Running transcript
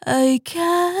I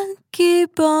can't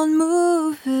keep on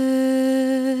moving.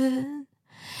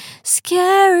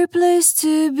 Scary place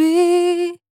to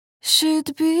be.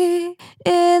 Should be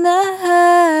in a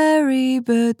hurry,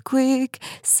 but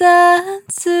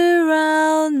quicksands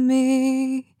surround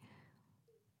me.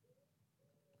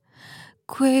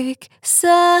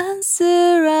 Quicksands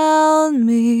surround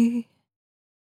me.